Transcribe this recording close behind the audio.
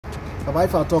But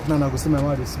if I talk now, I go see my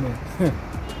mouth is smell.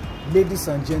 Ladies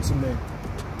and gentlemen,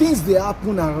 things they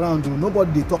happen around,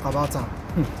 nobody they talk about them.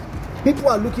 People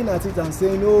are looking at it and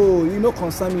saying, oh, you know,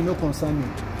 concern me, no concern me.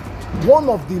 One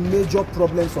of the major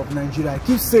problems of Nigeria, I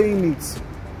keep saying it,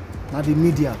 now the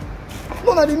media.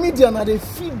 No, now the media, now they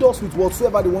feed us with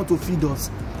whatsoever they want to feed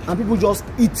us. And people just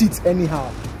eat it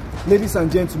anyhow. Ladies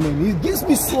and gentlemen, it gives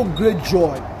me so great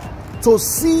joy to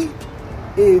see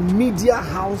a media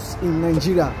house in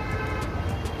Nigeria.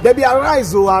 They be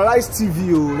Arise, oh, Arise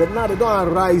TV, oh. Now they don't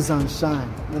arise and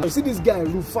shine. You see this guy,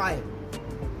 Rufai,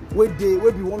 where be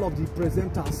one of the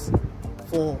presenters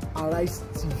for Arise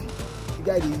TV. The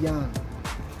guy, the young.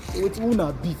 What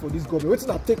will be for this government? What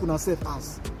will take on herself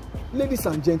as? Ladies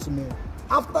and gentlemen,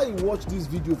 after you watch this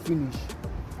video finish,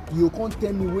 you can't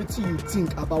tell me what you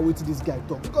think about what this guy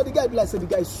talk. Because the guy be like, say the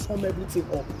guy sum everything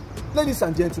up. Ladies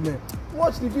and gentlemen,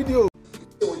 watch the video.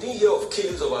 We didn't hear of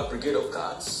killings of our brigade of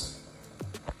guards.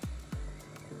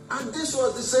 And this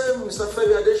was the same Mr.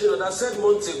 Femi Adesina that said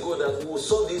months ago that we will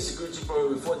solve the insecurity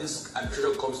problem before this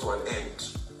administration comes to an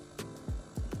end.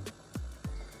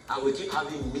 And we keep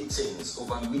having meetings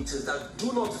over meetings that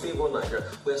do not favor Nigeria.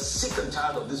 We are sick and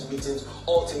tired of these meetings,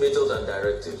 ultimatums and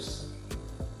directives.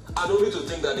 And only to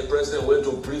think that the president went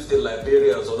to brief the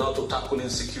Liberians on how to tackle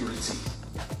insecurity.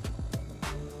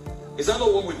 Is that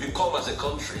not what we've become as a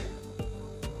country?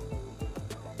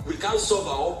 We can't solve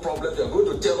our own problems. We are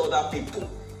going to tell other people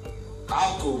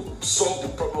how to solve the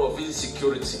problem of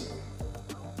insecurity.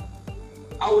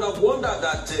 I would have wondered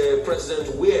that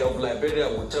President Weah of Liberia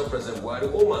would tell President Buhari,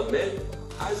 oh my man,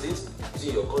 how's it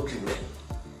in your country, man?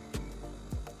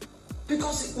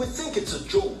 Because we think it's a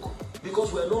joke.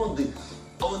 Because we're not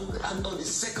on the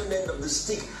second end of the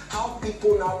stick. How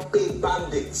people now pay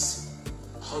bandits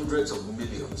hundreds of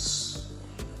millions.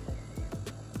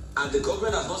 And the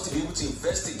government has not to be able to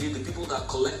investigate the people that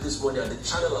collect this money and the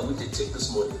channel at which they take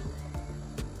this money.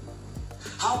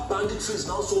 How banditry is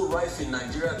now so rife in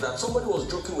Nigeria that somebody was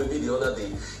joking with me the other day.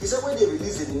 He said when they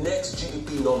release the next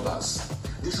GDP numbers,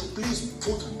 they should please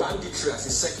put banditry as a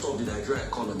sector of the Nigerian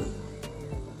economy.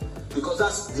 Because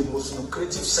that's the most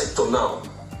lucrative sector now.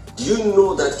 Do you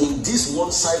know that in this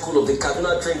one cycle of the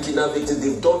Kaduna train kidnapping,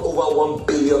 they've done over 1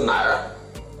 billion naira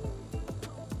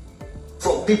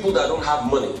from people that don't have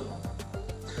money?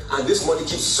 And this money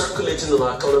keeps circulating in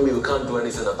our economy, we can't do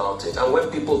anything about it. And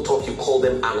when people talk, you call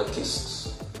them anarchists.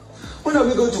 When are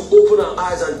we going to open our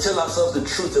eyes and tell ourselves the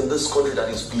truth in this country that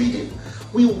is bleeding?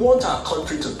 We want our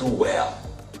country to do well.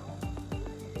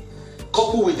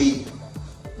 Coupled with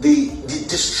the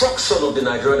destruction of the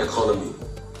Nigerian economy.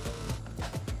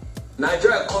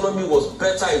 Nigerian economy was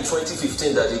better in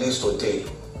 2015 than it is today.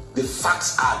 The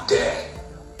facts are there.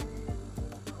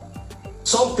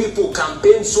 Some people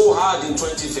campaigned so hard in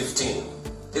 2015.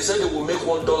 They said they will make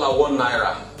 $1 1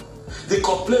 naira. They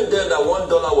complained then that $1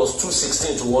 was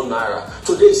 216 to 1 naira.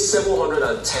 Today is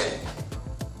 710.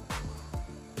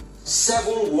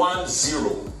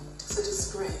 710. It's a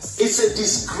disgrace. It's a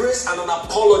disgrace and an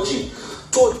apology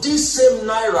to this same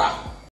naira